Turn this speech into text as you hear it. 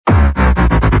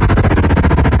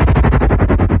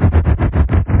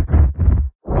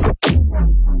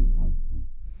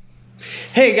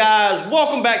Hey guys,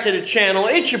 welcome back to the channel.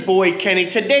 It's your boy Kenny.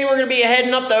 Today we're going to be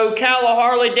heading up to Ocala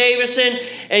Harley-Davidson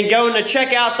and going to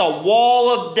check out the Wall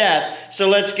of Death. So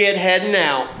let's get heading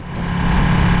out.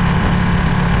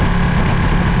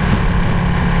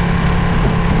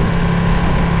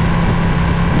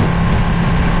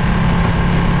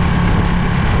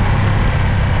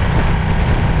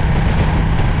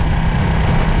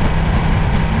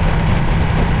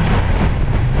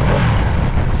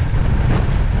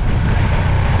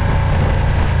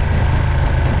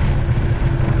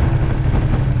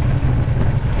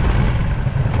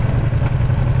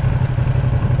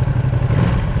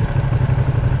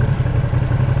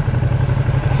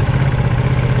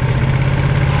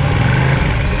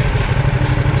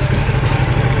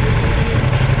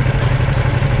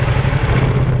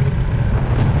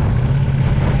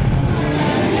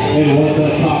 And what's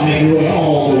up, top, making your way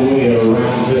all the way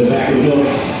around to the back of the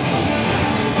building.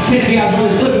 Catch the guys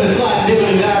really slipping and sliding,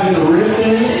 dipping and diving,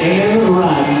 ripping and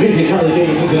riding. Vintage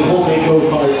Harley-Davidson's and homemade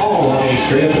go-kart all on a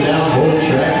straight up and down whole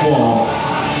track wall.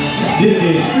 This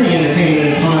is free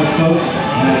entertainment at times, folks.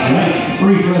 And that's right,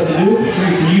 free for us to do it,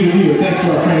 free for you to do it. Thanks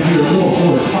to our friends here at Little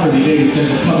Forest Harley-Davidson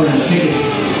for covering the tickets.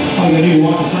 All you gotta do to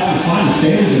walk aside is climb the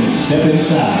stairs and step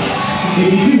inside. If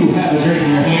you do have a drink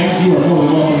in your hands, you are more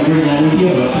than welcome to bring that with you,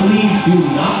 but please do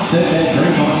not set that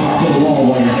drink on top of the wall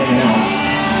while you're hanging out.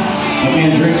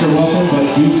 Again, drinks are welcome, but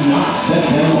do not set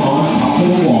them on top of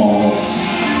the wall.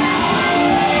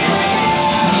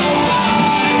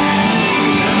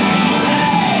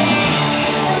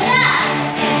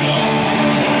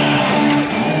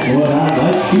 That's what I'd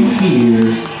like to hear.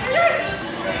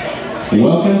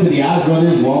 Welcome to the Oz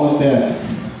Brothers Wall of Death.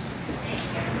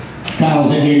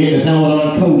 Kyle's in here getting his helmet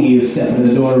on. Cody is stepping in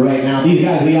the door right now. These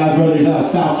guys are the Oz Brothers out of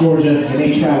South Georgia, and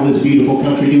they travel this beautiful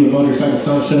country doing motorcycle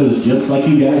stunt shows just like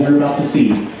you guys are about to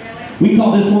see. We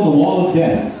call this one the Wall of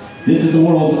Death. This is the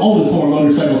world's oldest form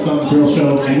motorcycle stunt and thrill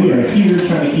show, and we are here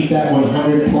trying to keep that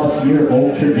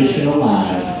 100-plus-year-old tradition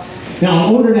alive. Now,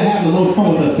 in order to have the most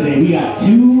fun with us today, we got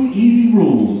two easy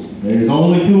rules. There's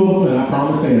only two of them, and I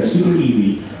promise they are super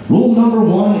easy. Rule number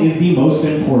one is the most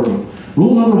important.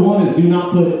 Rule number one is do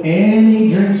not put any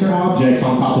drinks or objects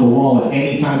on top of the wall at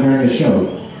any time during the show.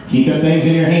 Keep them things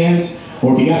in your hands,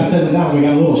 or if you gotta set them down, we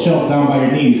got a little shelf down by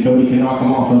your knees. Cody can knock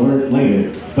them off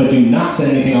later. But do not set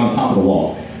anything on top of the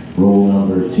wall. Rule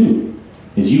number two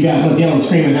is you guys let's yell and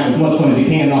scream and have as much fun as you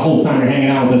can the whole time you're hanging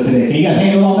out with us today. Can you guys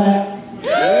handle all that?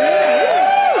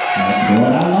 Yeah! That's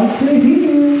what I like to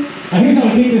hear. Now here's how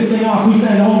we kick this thing off. We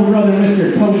send older brother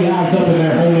Mr. Cody Ives up in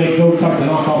their homemade go-kart to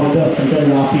knock all the dust and dirt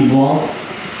off these walls.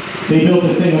 They built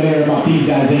this thing when they were about these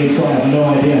guys' age, so I have no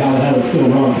idea how the hell it still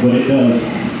runs, but it does.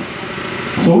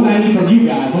 So what I need from you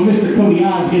guys, when Mr. Cody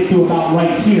Ives gets to about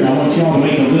right here, I want y'all to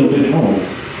make a little bit of noise.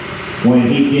 When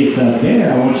he gets up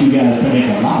there, I want you guys to make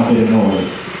a lot of bit of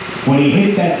noise. When he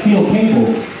hits that steel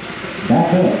cable,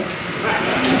 back up.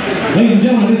 Ladies and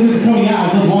gentlemen, this is Mr. Cody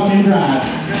Ives. Let's watch him drive.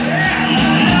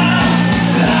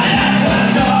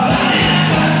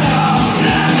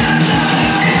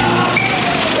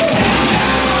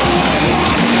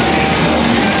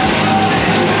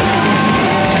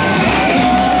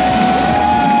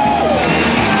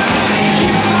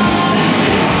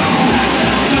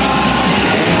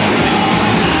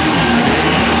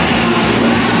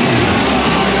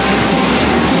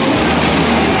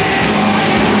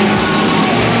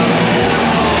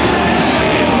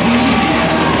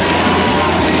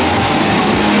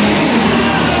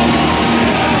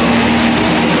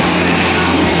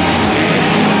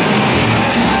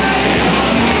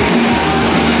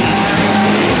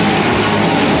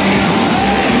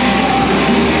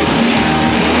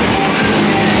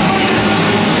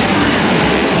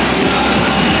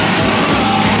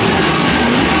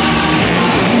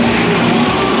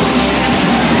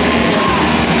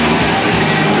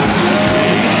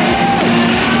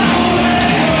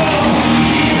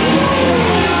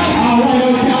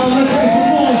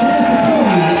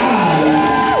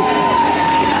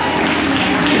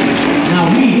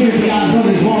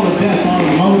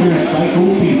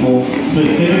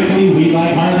 Specifically, we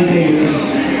like Harley-Davidsons.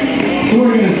 So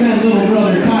we're going to send little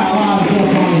brother Kyle Ives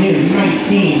up on his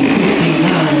 1959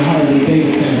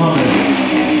 Harley-Davidson Hummer.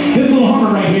 This little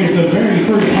Hummer right here is the very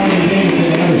first Harley-Davidson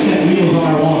that ever set wheels on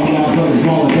our wall at the Oz Brothers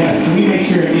Wall of Death. So we make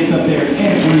sure it gets up there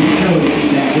every show to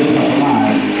keep that good stuff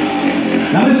alive.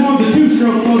 Now this one's a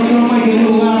two-stroke, folks, so it might get a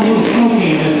little loud, a little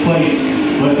smoky in this place.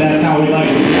 But that's how we like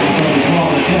it at the Oz Brothers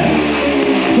Wall of Death.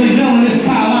 So ladies and gentlemen, this is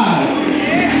Kyle Ives.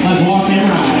 Let's watch him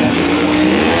ride.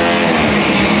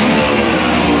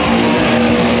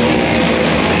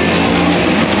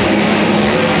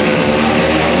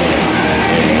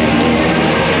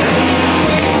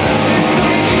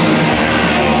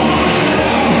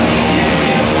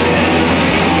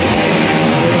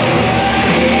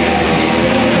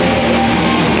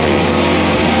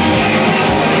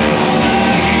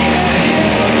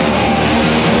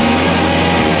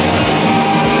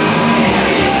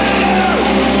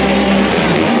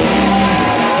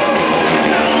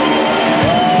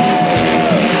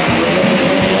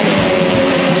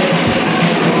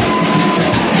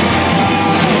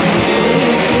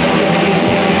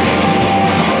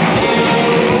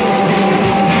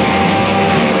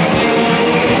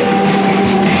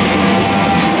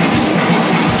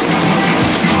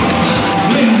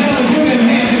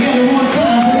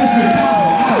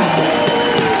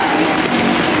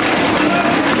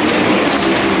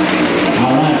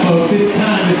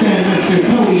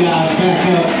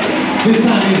 This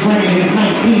time he's bringing his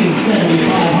 1975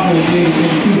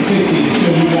 Harley-Davidson 250 to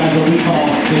show you guys what we call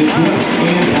the grips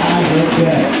and eyes of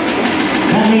death.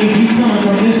 That means he's coming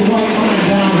from this white line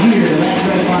down here to that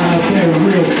red line up there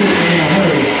real quick and in a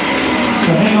hurry.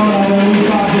 So hang on to those loose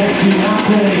objects. Do not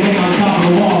put anything on top of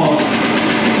the wall.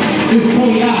 This is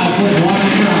Cody Ives. Let's watch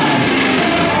him ride.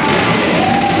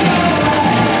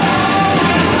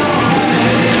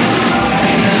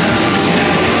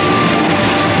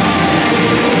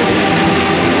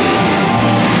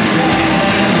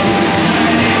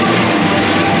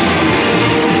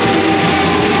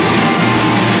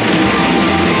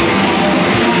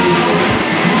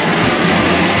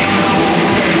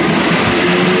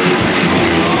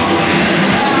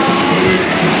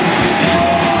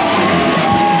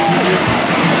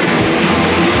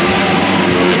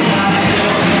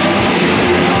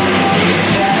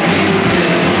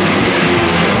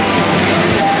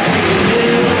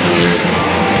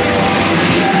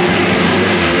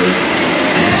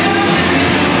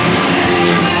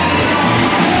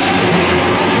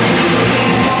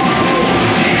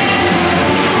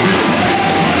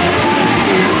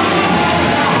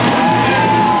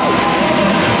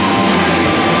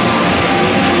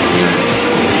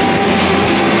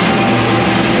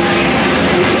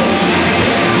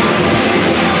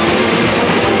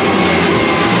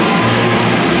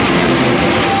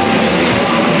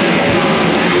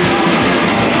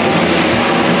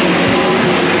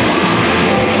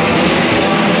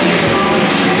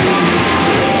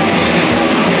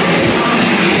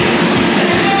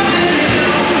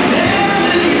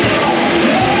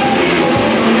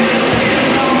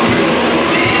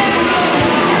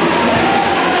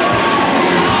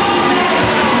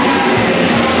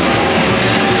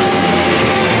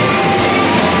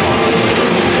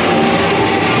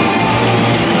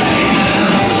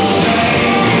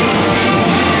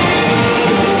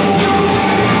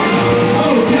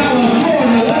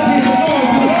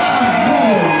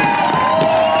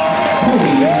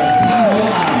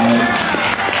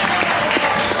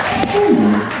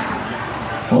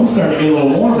 Well, it's starting to get a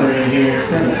little warmer in here. It's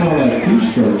starting to sound like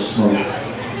two-stroke smoke.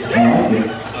 I like it.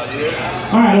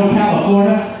 All right, Ocala,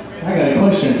 Florida. I got a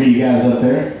question for you guys up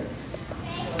there.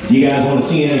 Do you guys want to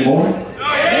see any more? Oh,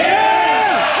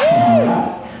 yeah! All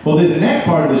right. Well, this next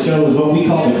part of the show is what we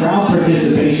call the crowd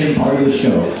participation part of the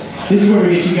show. This is where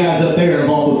we get you guys up there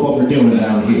involved with what we're doing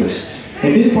down here.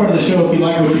 At this part of the show, if you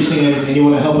like what you're seeing and you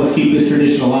want to help us keep this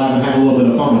tradition alive and have a little bit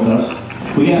of fun with us,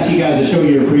 we ask you guys to show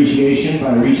your appreciation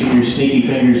by reaching your sneaky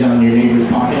fingers down your neighbor's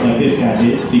pocket like this guy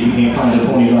did. See if you can't find a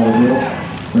 $20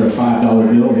 bill or a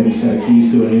 $5 bill, maybe a set of keys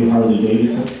to a new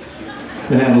Harley-Davidson.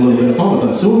 Then have a little bit of fun with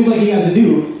us. So what we'd like you guys to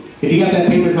do, if you got that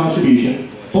paper contribution,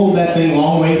 fold that thing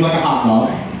long ways like a hot dog.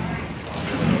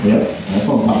 Yep, that's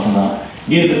what I'm talking about.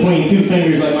 Get it between two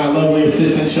fingers like my lovely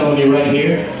assistant showing you right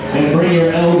here, and bring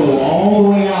your elbow all the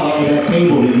way out onto that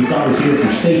cable that you thought was here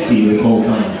for safety this whole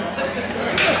time.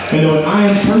 And what I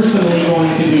am personally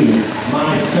going to do,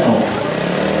 myself,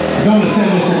 is I'm going to send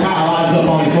Mr. Kyle Ives up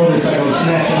on his motorcycle and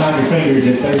snatch him out your fingers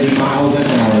at 30 miles an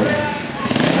hour.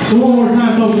 So one more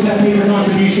time, folks, with that paper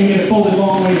contribution, get it folded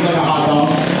long ways like a hot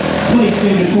dog, placed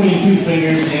in between two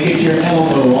fingers, and get your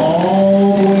elbow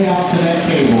all the way out to that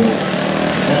cable.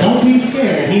 Now don't be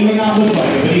scared, he may not look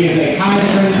like it, but he is a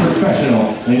high-strength professional,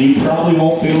 and you probably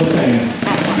won't feel a thing.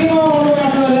 Get all the way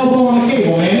out to that elbow on the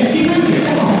cable, man. Keep reaching,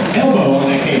 come on. Elbow on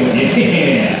that cable,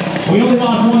 yeah. We only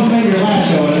lost one finger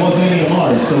last show, and it wasn't any of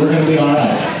ours, so we're going to be all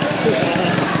right.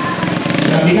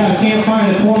 Now, if you guys can't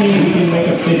find a 20, we can make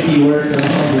a 50 work or a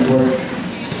 100 work.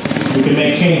 We can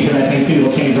make change for that thing, too.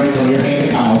 It'll change right from your hand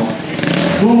to Kyle's.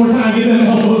 So one more time, get them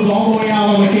elbows all the way out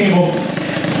on the cable,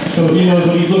 so he knows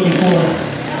what he's looking for.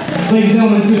 Ladies and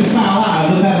gentlemen, this is Kyle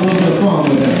Ives. Let's have a little bit of fun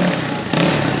with it.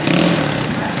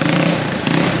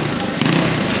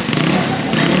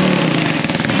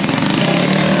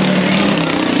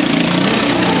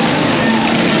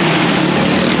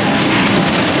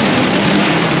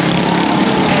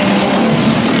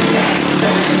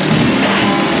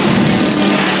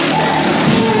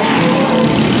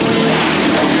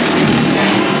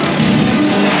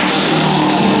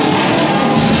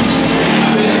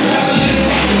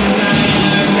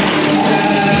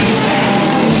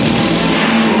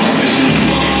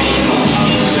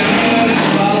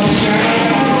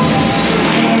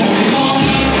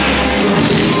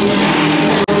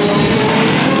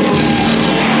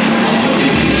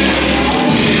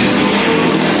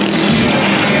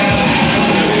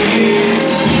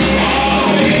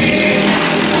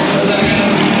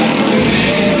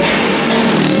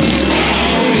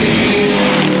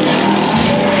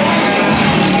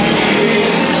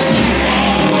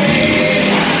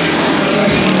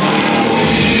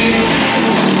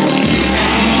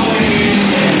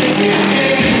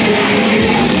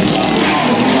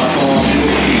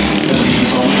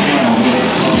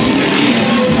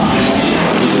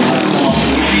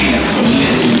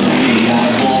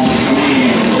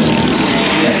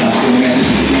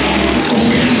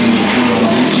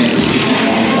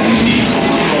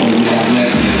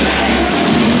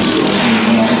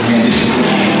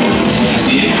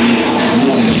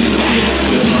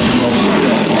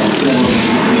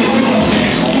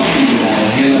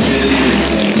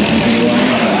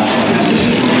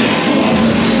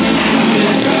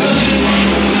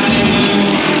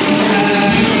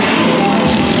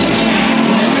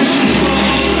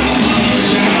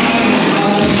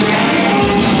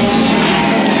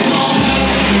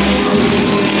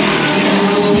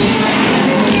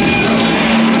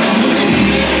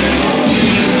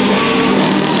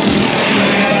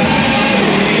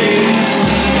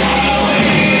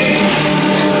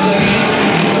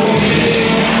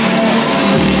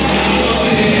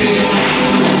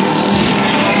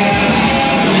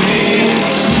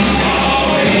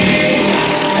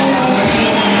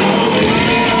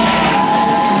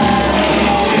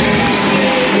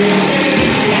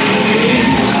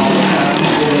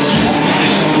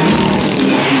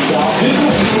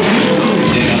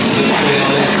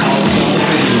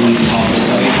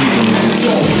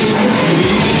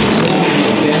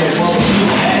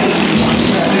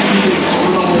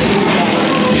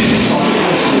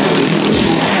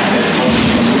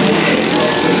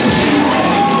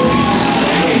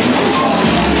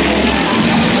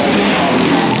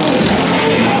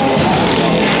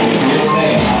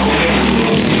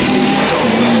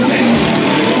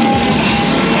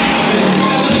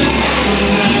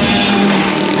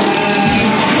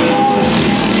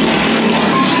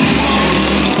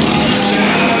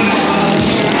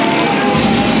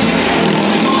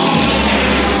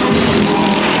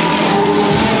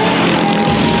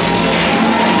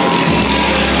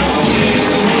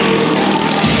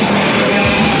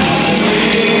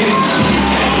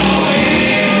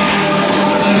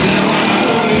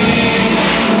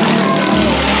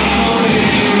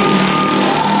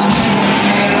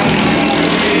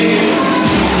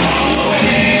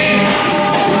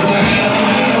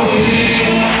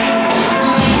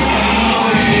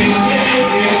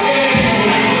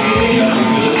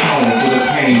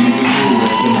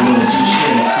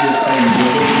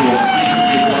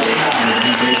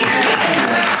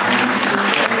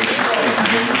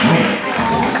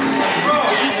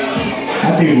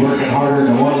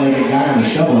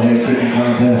 shovel head kicking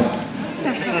contest.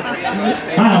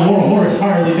 Hi, World Horse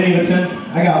Harley-Davidson.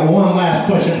 I got one last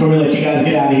question before we let you guys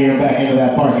get out of here and back into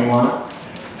that parking lot.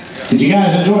 Did you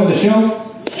guys enjoy the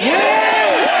show?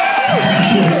 Yeah! I'm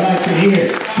sure you'd like to hear.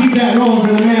 Keep that rolling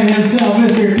for the man himself,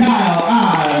 Mr. Kyle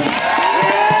Ives. Yeah!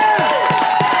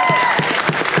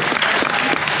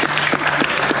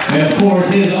 And of course,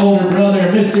 his older brother,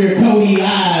 Mr. Cody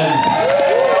Ives.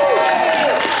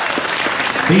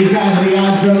 These guys are the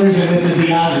Ives brothers, and this is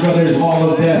the Ives Brothers Wall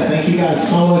of Death. Thank you guys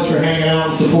so much for hanging out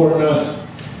and supporting us.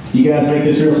 You guys make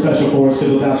this real special for us,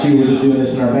 because without you, we're just doing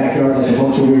this in our backyard like a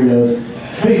bunch of weirdos.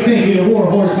 Big thank you to War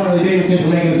Horse Harley-Davidson for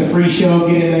making us a free show.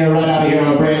 Get in there right out of here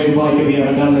on a brand new bike if you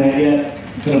haven't done that yet.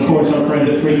 And of course, our friends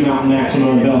at Freak Mountain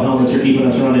Maximo and Bell Helmets are keeping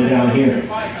us running down here.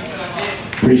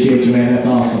 Appreciate you, man. That's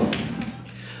awesome.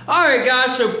 Alright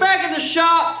guys, so back in the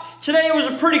shop. Today was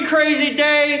a pretty crazy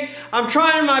day. I'm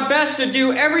trying my best to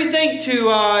do everything to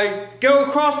go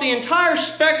across the entire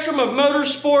spectrum of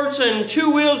motorsports and two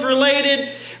wheels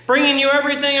related, bringing you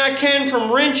everything I can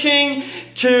from wrenching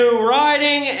to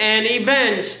riding and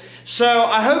events. So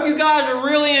I hope you guys are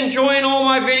really enjoying all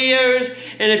my videos,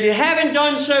 and if you haven't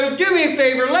done so, do me a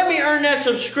favor, let me earn that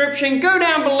subscription. Go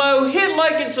down below, hit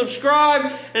like and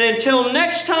subscribe, and until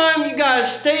next time, you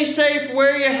guys stay safe,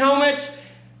 wear your helmets,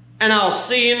 and I'll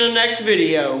see you in the next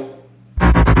video.